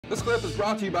This clip is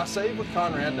brought to you by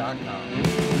SaveWithConrad.com.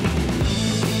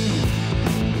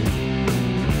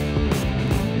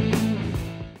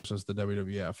 Versus the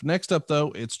WWF. Next up,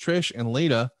 though, it's Trish and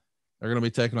Lita. They're going to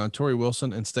be taking on Torrie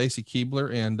Wilson and Stacy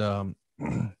Keibler, and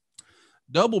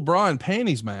double bra and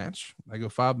panties match. They go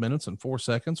 5 minutes and 4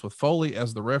 seconds with Foley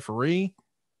as the referee.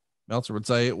 Meltzer would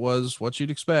say it was what you'd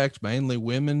expect, mainly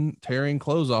women tearing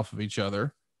clothes off of each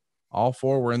other. All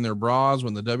four were in their bras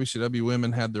when the WCW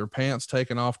women had their pants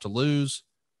taken off to lose.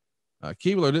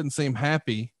 Keibler didn't seem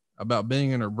happy about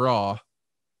being in her bra.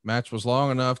 Match was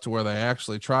long enough to where they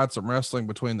actually tried some wrestling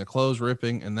between the clothes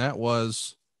ripping, and that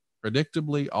was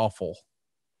predictably awful.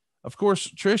 Of course,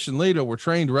 Trish and Lita were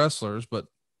trained wrestlers, but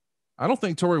I don't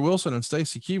think Torrie Wilson and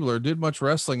Stacy Keibler did much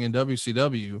wrestling in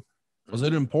WCW. Was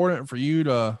it important for you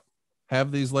to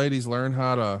have these ladies learn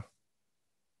how to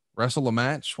wrestle a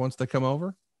match once they come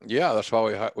over? Yeah, that's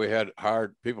why we had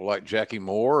hired people like Jackie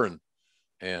Moore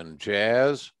and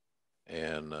Jazz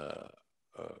and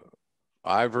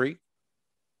Ivory,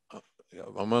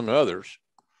 among others.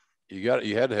 You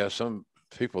had to have some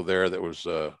people there that was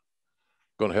going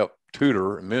to help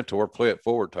tutor and mentor, play it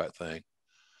forward type thing.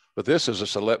 But this is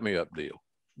just a let me up deal.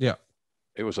 Yeah,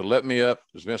 it was a let me up,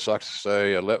 as Vince likes to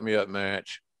say, a let me up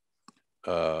match.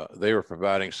 They were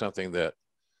providing something that,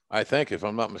 I think, if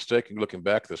I'm not mistaken, looking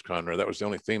back at this, Conrad, that was the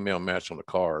only female match on the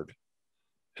card.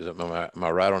 Am I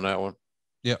right on that one?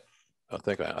 Yeah, I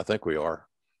think we are.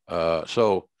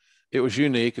 So it was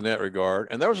unique in that regard.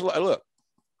 And there was a lot. Look,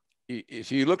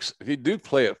 if you do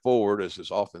play it forward, as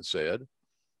is often said,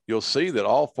 you'll see that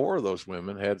all four of those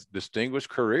women had distinguished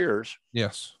careers.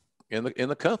 Yes, in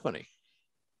the company,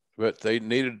 but they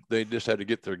just had to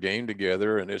get their game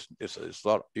together, and it's a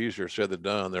lot easier said than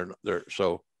done.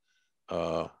 So.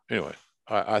 Anyway,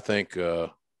 I think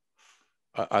that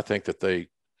they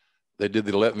did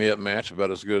the let me up match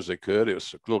about as good as they could. It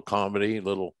was a little comedy,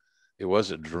 it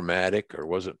wasn't dramatic, or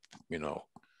wasn't,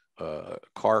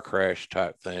 car crash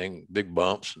type thing, big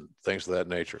bumps and things of that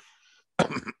nature.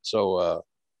 So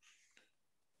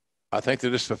I think they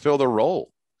just fulfilled their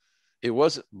role. It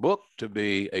wasn't booked to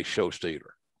be a show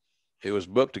stealer. It was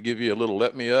booked to give you a little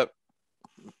let me up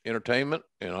entertainment,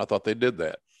 and I thought they did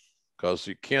that. Because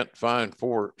you can't find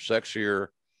four sexier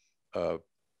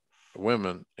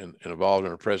women involved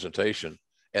in a presentation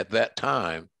at that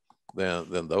time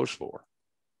than those four.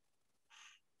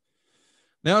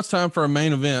 Now it's time for a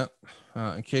main event.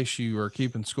 In case you are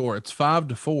keeping score, it's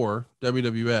 5-4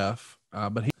 WWF.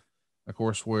 But of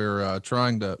course, we're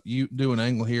trying to do an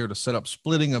angle here to set up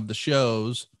splitting of the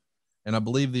shows. And I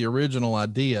believe the original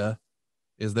idea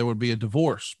is there would be a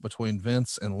divorce between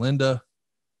Vince and Linda.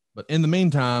 But in the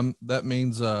meantime, that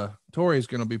means Torrie is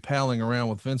going to be palling around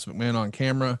with Vince McMahon on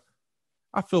camera.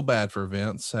 I feel bad for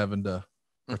Vince having to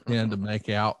pretend to make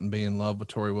out and be in love with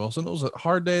Torrie Wilson. It was a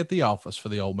hard day at the office for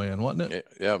the old man, wasn't it?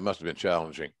 Yeah, it must have been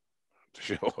challenging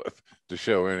to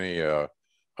show any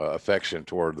affection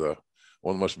toward one of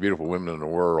the most beautiful women in the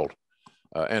world.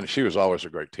 And she was always a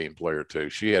great team player too.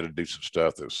 She had to do some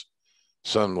stuff that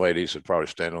some ladies would probably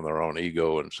stand on their own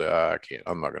ego and say, I can't,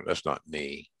 I'm not going to, that's not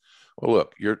me. Well,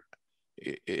 look,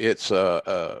 it's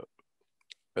a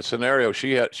scenario.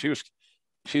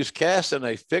 She's cast in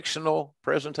a fictional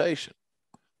presentation.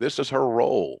 This is her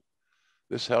role.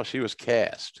 This is how she was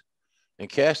cast, and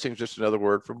casting is just another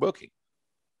word for booking.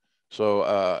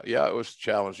 So, yeah, it was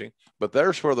challenging, but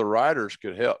there's where the writers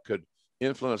could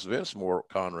influence Vince more,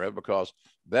 Conrad, because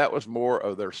that was more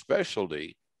of their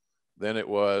specialty than it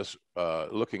was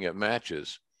looking at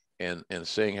matches and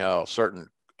seeing how certain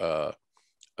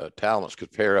talents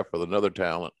could pair up with another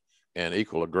talent and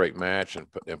equal a great match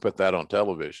and put that on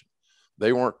television.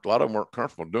 A lot of them weren't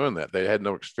comfortable doing that. They had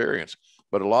no experience,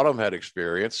 but a lot of them had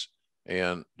experience,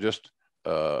 and just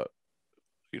I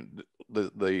don't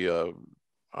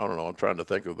know, I'm trying to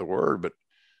think of the word, but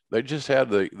they just had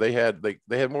they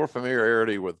had more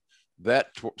familiarity with that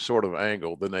sort of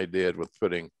angle than they did with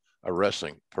putting a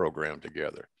wrestling program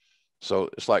together. So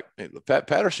it's like Pat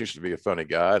Patterson used to be a funny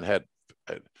guy and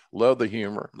loved the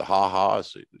humor, the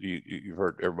ha-has you've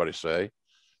heard everybody say.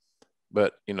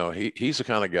 But, he's the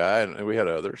kind of guy, and we had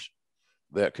others,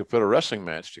 that could put a wrestling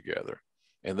match together.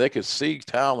 And they could see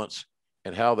talents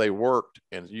and how they worked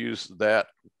and use that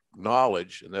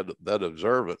knowledge and that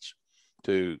observance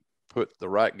to put the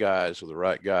right guys with the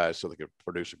right guys so they could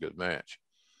produce a good match.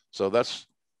 So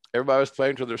everybody was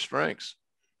playing to their strengths.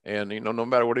 And, no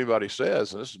matter what anybody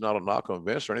says, and this is not a knock on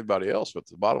Vince or anybody else, but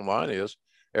the bottom line is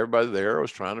everybody there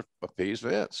was trying to appease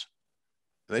Vince.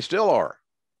 And they still are,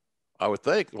 I would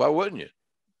think. Why wouldn't you?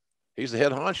 He's the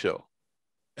head honcho.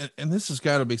 And this has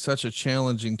got to be such a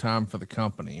challenging time for the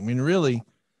company. I mean, really,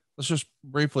 let's just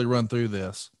briefly run through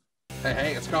this.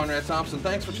 Hey, it's Conrad Thompson.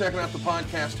 Thanks for checking out the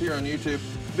podcast here on YouTube.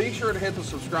 Be sure to hit the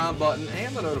subscribe button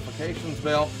and the notifications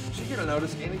bell so you get a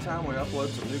notice anytime we upload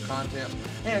some new content.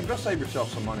 And go save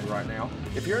yourself some money right now.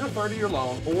 If you're in a 30-year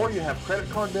loan or you have credit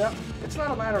card debt, it's not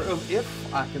a matter of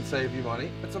if I can save you money.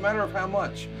 It's a matter of how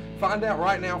much. Find out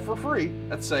right now for free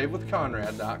at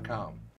SaveWithConrad.com.